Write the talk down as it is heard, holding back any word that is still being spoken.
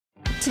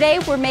Today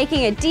we're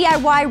making a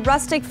DIY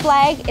rustic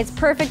flag. It's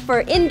perfect for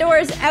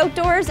indoors,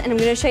 outdoors, and I'm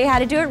going to show you how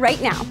to do it right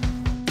now.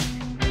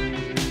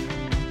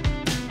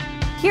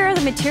 Here are the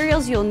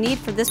materials you'll need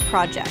for this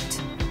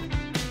project.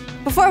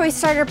 Before we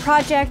start our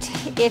project,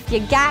 if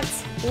you got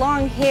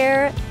long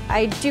hair,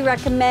 I do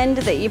recommend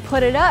that you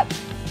put it up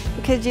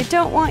because you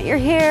don't want your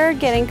hair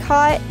getting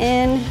caught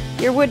in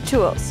your wood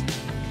tools.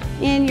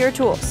 In your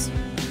tools.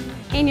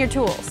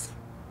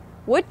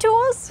 Wood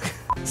tools?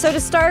 So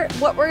to start,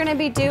 what we're gonna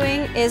be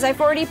doing is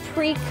I've already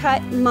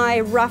pre-cut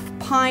my rough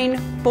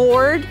pine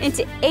board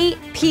into 8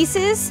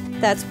 pieces.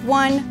 That's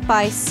 1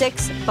 by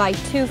 6 by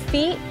 2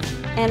 feet.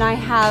 And I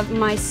have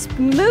my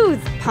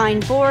smooth pine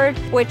board,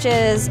 which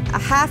is a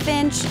 1/2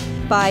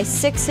 inch by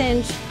 6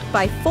 inch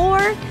by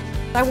 4.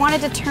 I want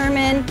to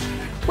determine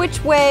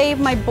which way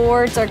my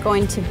boards are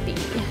going to be.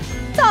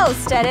 It's all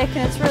aesthetic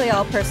and it's really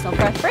all personal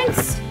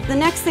preference. The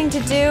next thing to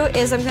do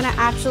is I'm gonna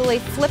actually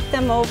flip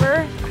them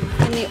over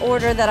in the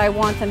order that I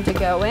want them to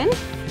go in.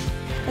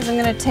 Is I'm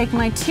gonna take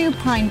my 2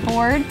 pine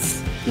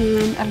boards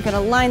and I'm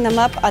gonna line them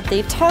up at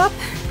the top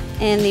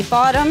and the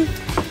bottom.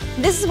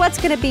 This is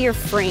what's gonna be your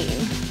frame.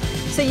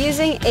 So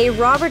using a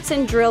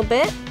Robertson drill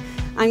bit,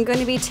 I'm going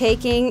to be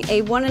taking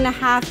a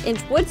 1.5 inch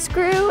wood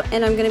screw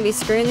and I'm going to be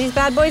screwing these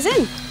bad boys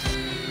in.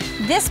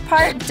 This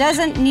part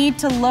doesn't need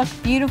to look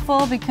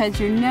beautiful because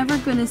you're never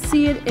going to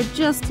see it. It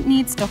just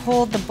needs to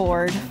hold the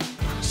board.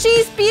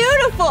 She's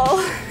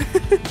beautiful!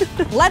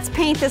 Let's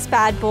paint this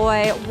bad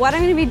boy. What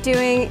I'm going to be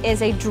doing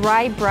is a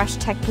dry brush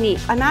technique.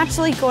 I'm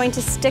actually going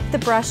to stick the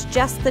brush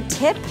just the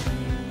tip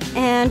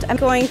and I'm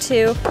going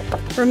to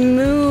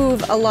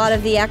remove a lot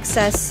of the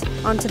excess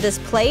onto this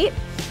plate.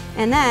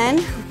 And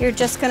then you're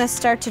just gonna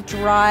start to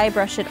dry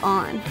brush it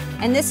on.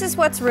 And this is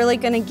what's really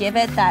gonna give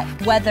it that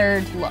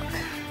weathered look.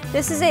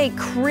 This is a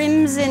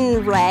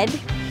crimson red.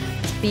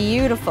 It's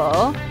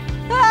beautiful.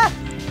 Ah,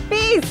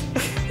 bees!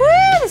 Woo,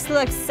 this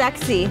looks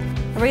sexy.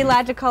 Are we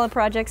allowed to call a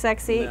project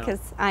sexy? Because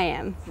I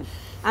am.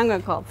 I'm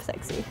gonna call it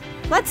sexy.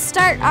 Let's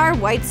start our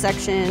white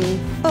section.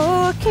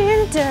 Oh,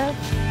 Canada.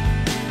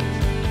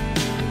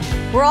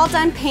 We're all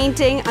done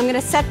painting. I'm gonna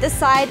set this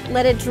aside,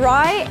 let it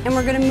dry, and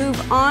we're gonna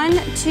move on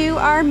to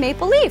our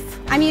maple leaf.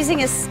 I'm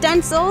using a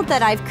stencil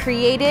that I've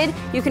created.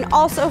 You can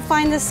also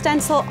find the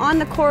stencil on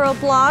the Coral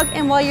blog,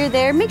 and while you're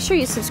there, make sure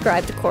you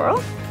subscribe to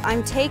Coral.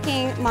 I'm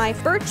taking my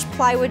birch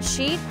plywood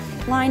sheet,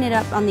 line it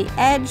up on the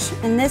edge,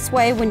 and this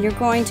way, when you're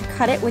going to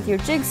cut it with your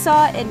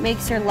jigsaw, it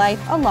makes your life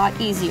a lot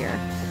easier.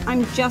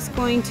 I'm just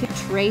going to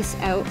trace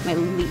out my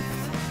leaf.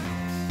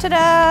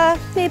 Ta-da!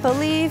 Maple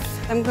leaf.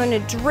 I'm going to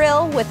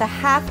drill with a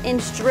 1/2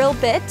 inch drill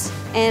bit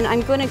and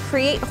I'm going to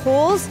create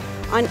holes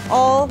on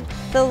all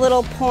the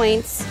little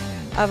points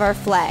of our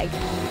flag.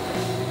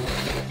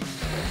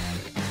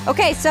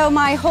 Okay, so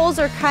my holes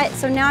are cut,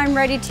 so now I'm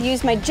ready to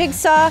use my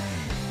jigsaw.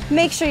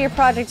 Make sure your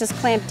project is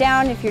clamped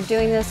down if you're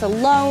doing this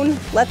alone.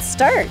 Let's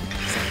start.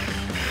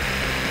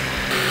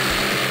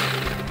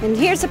 And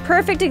here's a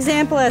perfect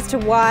example as to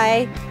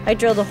why I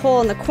drilled a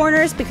hole in the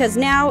corners, because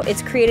now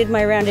it's created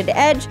my rounded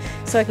edge,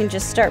 so I can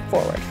just start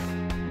forward.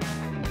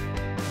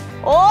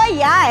 Oh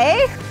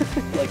yeah,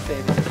 Like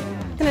favorite.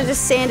 I'm gonna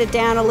just sand it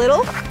down a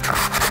little,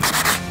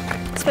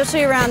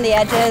 especially around the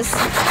edges.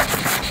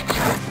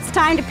 It's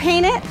time to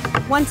paint it.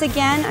 Once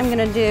again, I'm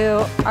gonna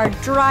do our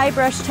dry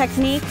brush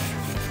technique.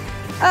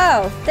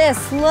 Oh, this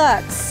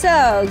looks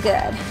so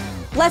good.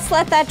 Let's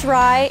let that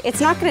dry.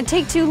 It's not gonna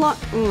take too long.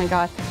 Oh my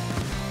God.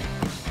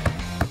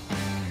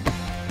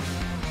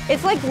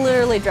 It's like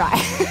literally dry.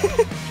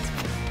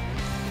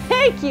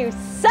 Thank you,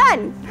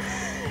 son.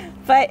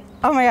 But,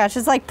 oh my gosh,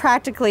 it's like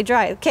practically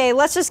dry. Okay,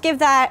 let's just give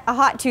that a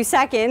hot 2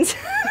 seconds.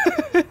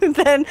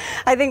 Then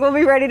I think we'll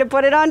be ready to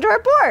put it onto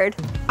our board.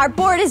 Our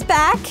board is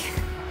back.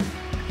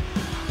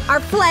 Our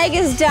flag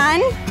is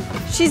done.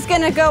 She's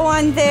gonna go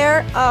on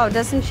there. Oh,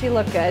 doesn't she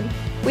look good?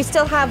 We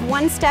still have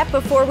one step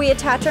before we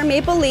attach our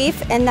maple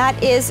leaf, and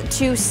that is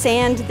to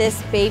sand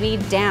this baby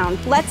down.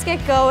 Let's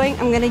get going.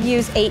 I'm gonna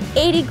use a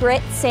 80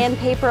 grit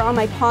sandpaper on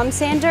my palm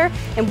sander,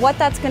 and what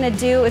that's gonna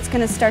do, it's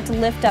gonna start to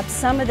lift up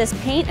some of this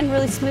paint and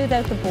really smooth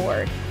out the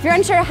board. If you're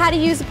unsure how to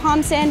use a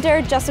palm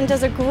sander, Justin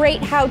does a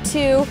great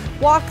how-to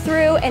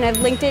walkthrough, and I've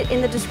linked it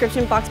in the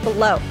description box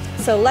below.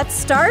 So let's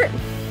start.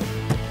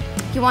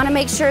 You wanna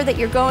make sure that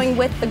you're going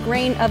with the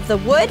grain of the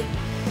wood,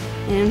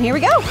 and here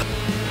we go.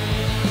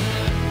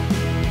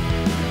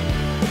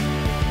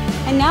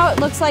 And now it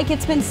looks like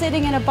it's been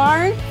sitting in a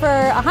barn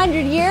for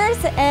 100 years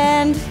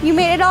and you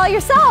made it all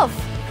yourself.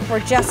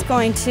 We're just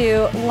going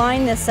to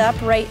line this up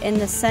right in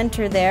the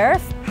center there.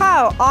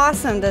 How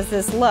awesome does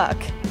this look?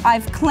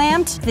 I've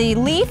clamped the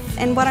leaf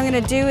and what I'm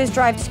gonna do is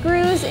drive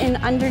screws in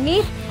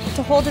underneath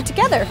to hold it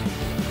together.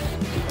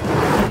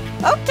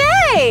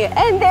 Okay,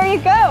 and there you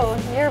go.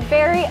 Your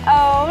very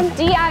own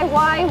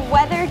DIY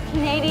weathered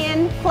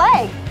Canadian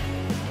flag.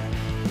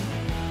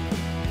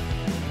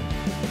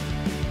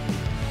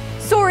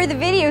 Sorry the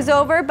video's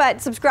over,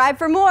 but subscribe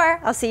for more.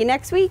 I'll see you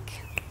next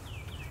week.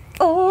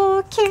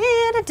 Oh,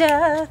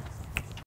 Canada.